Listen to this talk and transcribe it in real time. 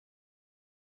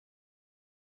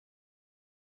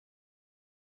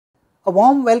A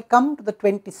warm welcome to the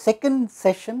 22nd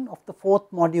session of the 4th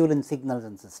module in Signals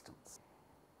and Systems.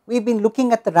 We have been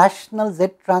looking at the rational Z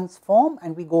transform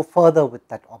and we go further with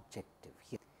that objective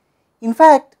here. In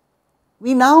fact,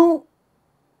 we now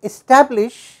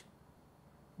establish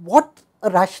what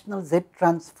a rational Z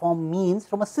transform means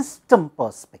from a system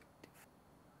perspective.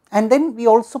 And then we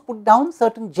also put down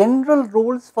certain general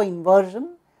rules for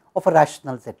inversion of a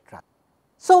rational Z transform.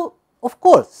 So, of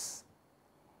course,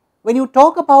 when you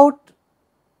talk about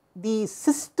the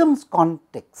systems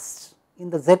context in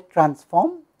the Z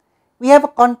transform, we have a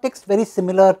context very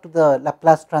similar to the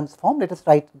Laplace transform. Let us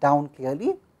write it down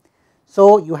clearly.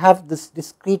 So, you have this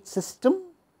discrete system,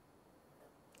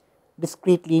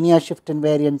 discrete linear shift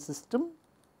invariant system.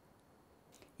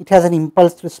 It has an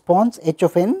impulse response h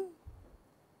of n,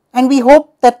 and we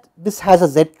hope that this has a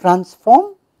Z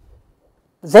transform.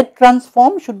 Z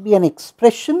transform should be an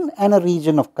expression and a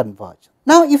region of convergence.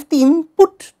 Now, if the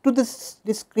input to this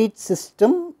discrete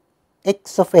system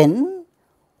x of n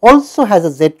also has a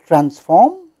Z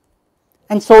transform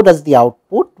and so does the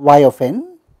output y of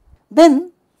n,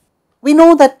 then we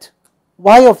know that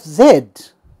y of z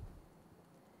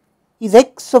is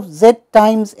x of z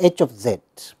times h of z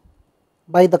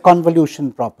by the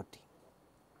convolution property.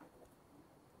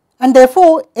 And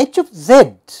therefore, h of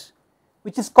z,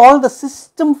 which is called the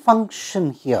system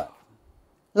function here,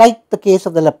 like the case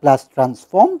of the Laplace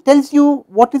transform, tells you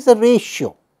what is a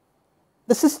ratio.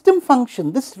 The system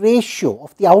function, this ratio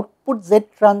of the output Z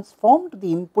transform to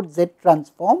the input Z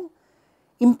transform,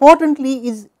 importantly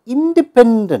is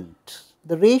independent,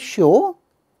 the ratio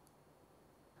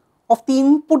of the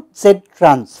input Z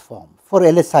transform for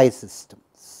LSI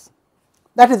systems.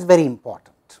 That is very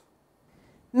important.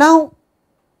 Now,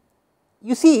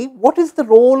 you see, what is the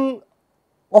role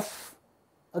of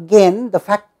again the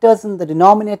factors in the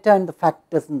denominator and the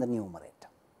factors in the numerator?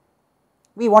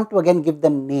 We want to again give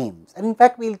them names, and in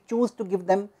fact we will choose to give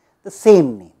them the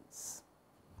same names.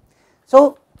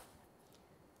 So,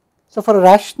 for a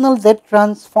rational Z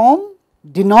transform,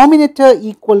 denominator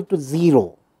equal to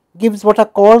 0 gives what are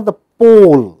called the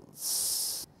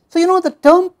poles. So, you know the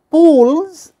term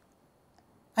poles,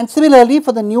 and similarly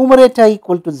for the numerator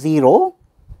equal to 0,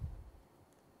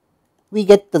 we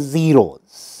get the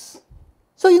zeros.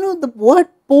 So, you know the word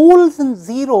poles and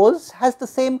zeros has the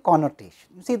same connotation.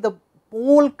 You see, the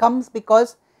pole comes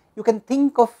because you can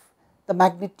think of the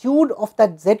magnitude of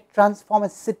that Z transform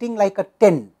as sitting like a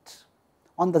tent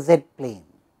on the Z plane,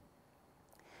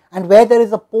 and where there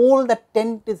is a pole, that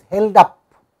tent is held up,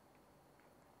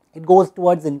 it goes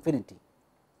towards infinity.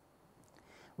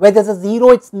 Where there is a 0,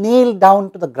 it is nailed down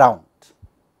to the ground,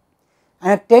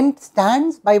 and a tent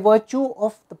stands by virtue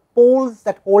of the poles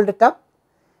that hold it up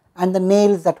and the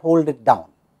nails that hold it down.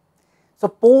 So,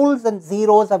 poles and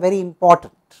zeros are very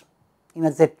important in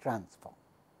a Z transform.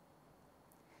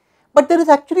 But there is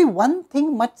actually one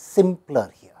thing much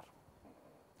simpler here,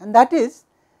 and that is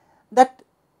that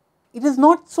it is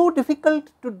not so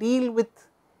difficult to deal with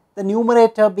the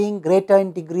numerator being greater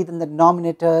in degree than the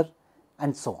denominator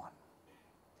and so on.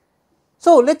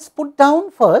 So, let us put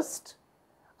down first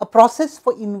a process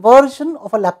for inversion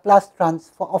of a Laplace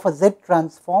transform of a Z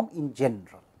transform in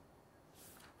general.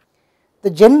 The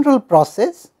general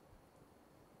process.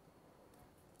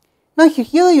 Now,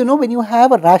 here you know when you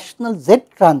have a rational Z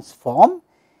transform,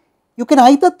 you can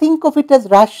either think of it as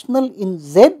rational in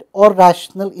Z or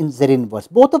rational in Z inverse.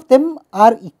 Both of them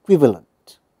are equivalent.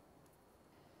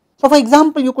 So, for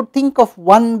example, you could think of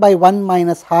 1 by 1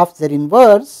 minus half Z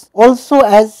inverse also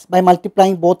as by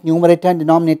multiplying both numerator and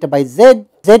denominator by Z,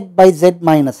 Z by Z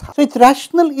minus half. So, it is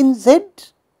rational in Z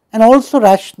and also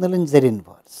rational in Z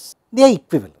inverse. They are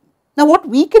equivalent. Now, what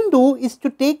we can do is to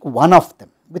take one of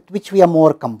them with which we are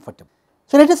more comfortable.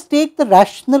 So, let us take the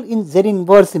rational in Z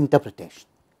inverse interpretation.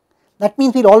 That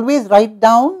means we will always write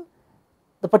down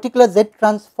the particular Z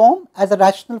transform as a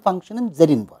rational function in Z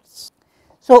inverse.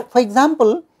 So, for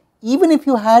example, even if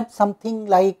you had something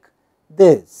like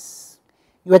this,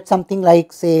 you had something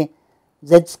like say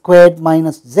Z squared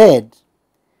minus Z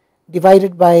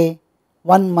divided by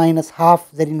 1 minus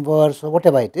half Z inverse or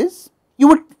whatever it is, you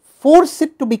would force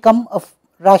it to become a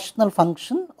rational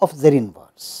function of Z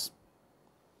inverse.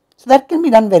 So, that can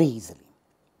be done very easily.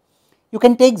 You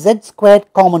can take Z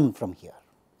squared common from here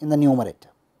in the numerator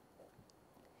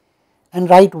and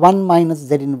write 1 minus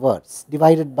Z inverse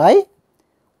divided by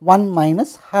 1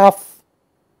 minus half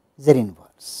Z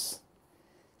inverse.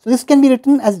 So, this can be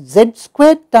written as Z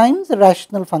squared times a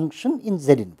rational function in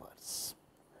Z inverse.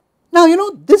 Now, you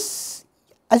know this,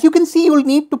 as you can see, you will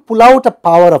need to pull out a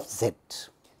power of Z.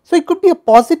 So, it could be a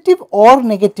positive or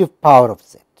negative power of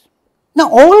Z. Now,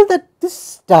 all that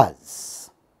this does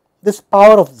this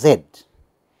power of z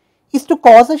is to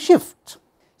cause a shift.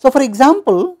 So, for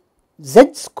example,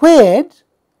 z squared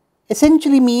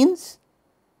essentially means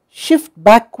shift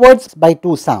backwards by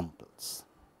 2 samples.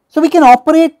 So, we can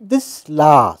operate this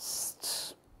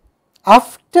last.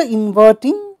 After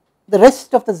inverting the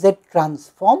rest of the z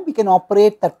transform, we can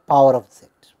operate that power of z.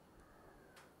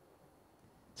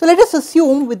 So, let us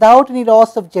assume without any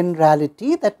loss of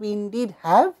generality that we indeed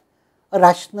have a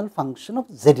rational function of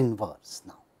z inverse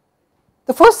now.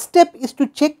 The first step is to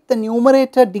check the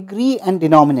numerator degree and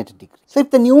denominator degree. So, if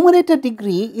the numerator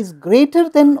degree is greater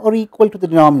than or equal to the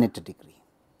denominator degree,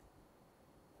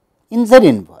 in z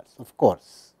inverse of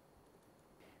course,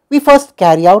 we first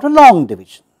carry out a long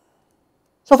division.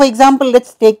 So, for example, let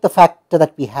us take the factor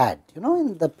that we had,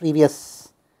 in the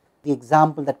previous, the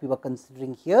example that we were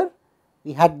considering here,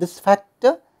 we had this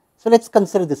factor. So, let us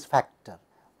consider this factor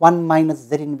 1 minus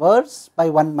z inverse by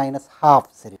 1 minus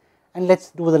half z inverse, and let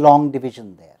us do the long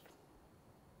division there.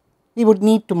 We would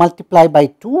need to multiply by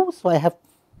 2. So, I have,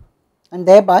 and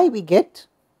thereby we get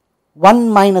 1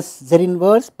 minus z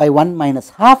inverse by 1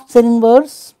 minus half z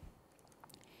inverse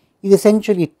is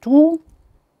essentially 2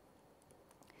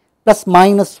 plus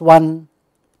minus 1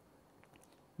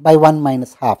 by 1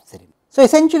 minus half z inverse. So,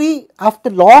 essentially after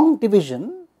long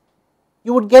division,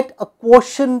 you would get a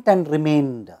quotient and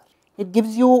remainder. It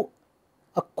gives you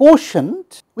a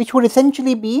quotient which would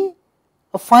essentially be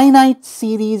a finite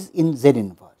series in z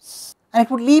inverse, and it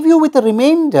would leave you with a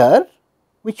remainder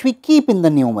which we keep in the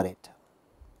numerator.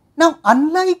 Now,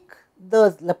 unlike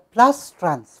the Laplace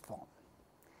transform,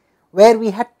 where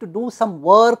we had to do some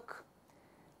work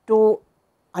to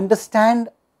understand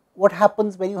what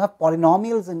happens when you have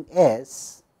polynomials in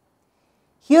S,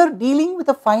 here dealing with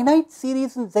a finite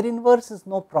series in z inverse is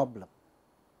no problem.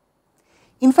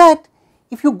 In fact,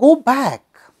 if you go back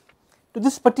to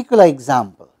this particular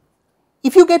example,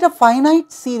 if you get a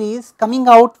finite series coming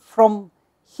out from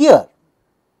here,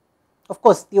 of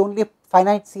course, the only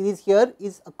finite series here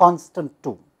is a constant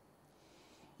 2.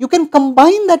 You can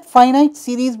combine that finite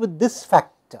series with this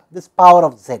factor, this power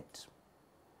of z.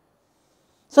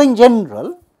 So, in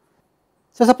general,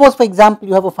 so suppose for example,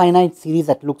 you have a finite series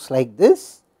that looks like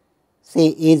this,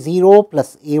 say A0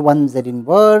 plus A1 z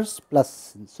inverse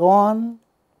plus and so on.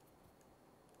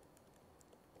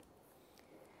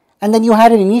 And then you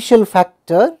had an initial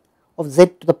factor of z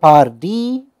to the power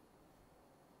d.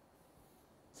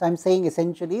 So, I am saying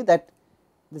essentially that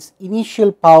this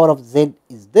initial power of z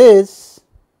is this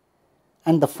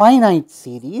and the finite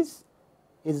series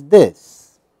is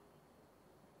this.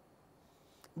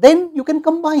 Then you can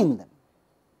combine them.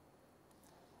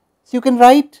 So, you can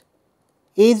write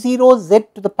A0 z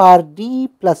to the power d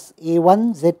plus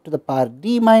A1 z to the power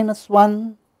d minus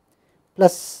 1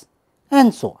 plus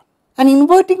and so on. And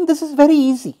inverting this is very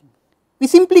easy. We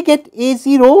simply get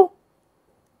A0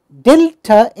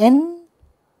 delta n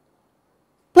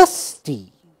plus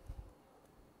t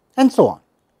and so on.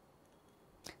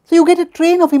 So, you get a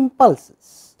train of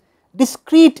impulses,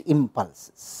 discrete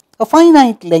impulses, a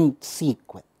finite length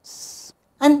sequence.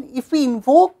 And if we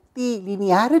invoke the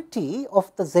linearity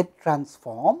of the z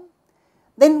transform,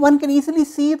 then one can easily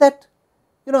see that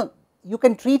you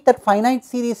can treat that finite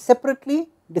series separately,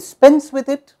 dispense with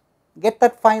it, get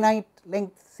that finite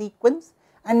length sequence,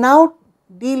 and now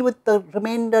deal with the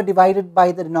remainder divided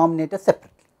by the denominator separately.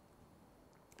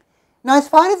 Now, as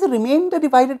far as the remainder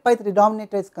divided by the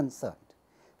denominator is concerned,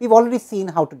 we have already seen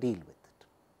how to deal with it.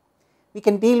 We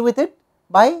can deal with it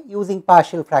by using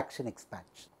partial fraction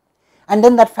expansion, and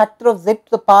then that factor of z to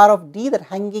the power of d, that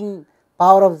hanging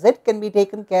power of z, can be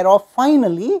taken care of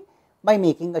finally by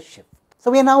making a shift. So,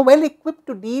 we are now well equipped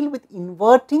to deal with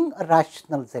inverting a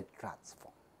rational z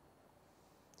transform.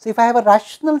 So, if I have a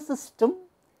rational system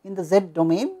in the z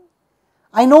domain,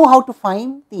 I know how to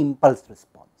find the impulse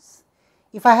response.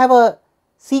 If I have a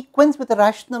sequence with a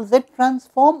rational z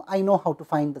transform, I know how to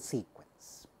find the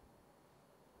sequence.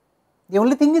 The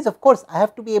only thing is, of course, I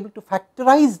have to be able to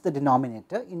factorize the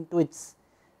denominator into its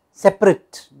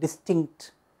separate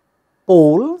distinct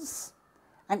poles,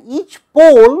 and each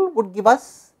pole would give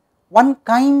us one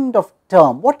kind of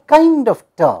term. What kind of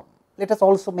term? Let us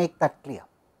also make that clear.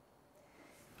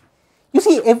 You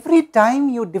see, every time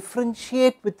you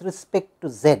differentiate with respect to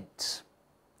z,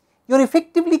 you are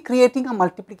effectively creating a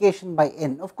multiplication by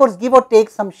n, of course, give or take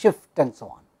some shift and so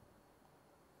on.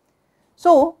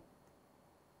 So,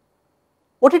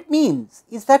 what it means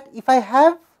is that if I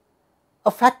have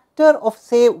a factor of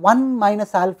say 1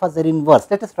 minus alpha z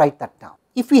inverse, let us write that down.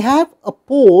 If we have a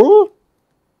pole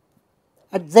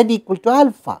at z equal to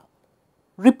alpha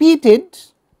repeated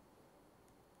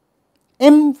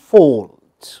m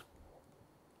fold,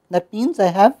 that means I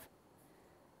have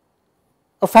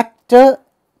a factor,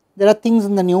 there are things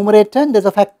in the numerator and there is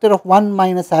a factor of 1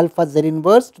 minus alpha z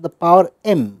inverse to the power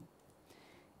m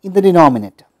in the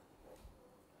denominator.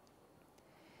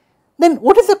 Then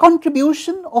what is the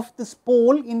contribution of this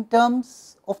pole in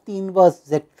terms of the inverse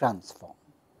Z transform?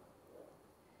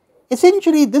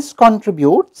 Essentially this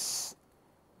contributes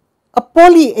a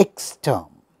poly x term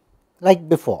like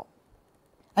before,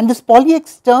 and this poly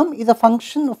x term is a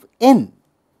function of n.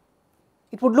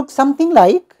 It would look something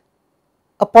like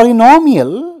a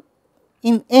polynomial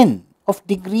in n of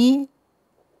degree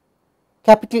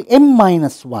capital M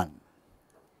minus 1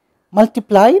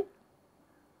 multiplied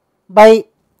by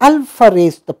alpha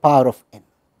raised to the power of n.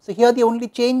 So, here the only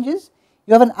change is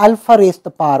you have an alpha raised to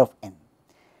the power of n,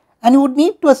 and you would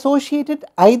need to associate it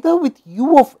either with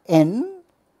u of n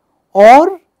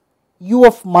or u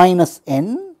of minus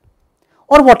n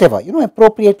or whatever,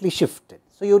 appropriately shifted.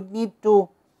 So, you would need to,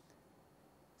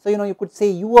 so you could say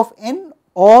u of n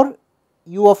or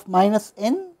u of minus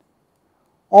n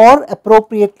or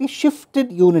appropriately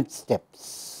shifted unit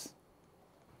steps.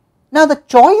 Now, the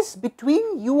choice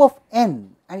between u of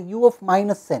n and u of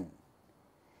minus n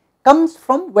comes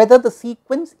from whether the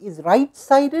sequence is right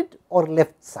sided or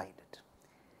left sided.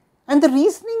 And the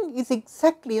reasoning is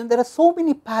exactly, there are so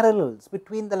many parallels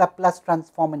between the Laplace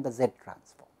transform and the Z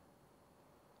transform.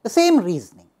 The same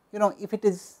reasoning, if it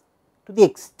is to the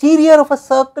exterior of a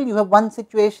circle, you have one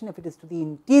situation; if it is to the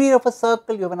interior of a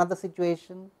circle, you have another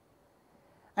situation.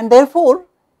 And therefore,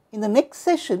 in the next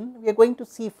session, we are going to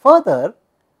see further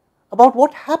about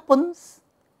what happens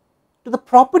to the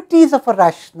properties of a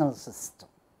rational system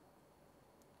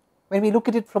when we look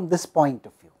at it from this point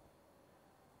of view.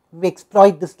 We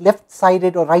exploit this left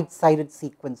sided or right sided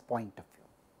sequence point of view.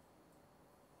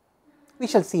 We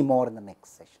shall see more in the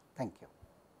next session. Thank you.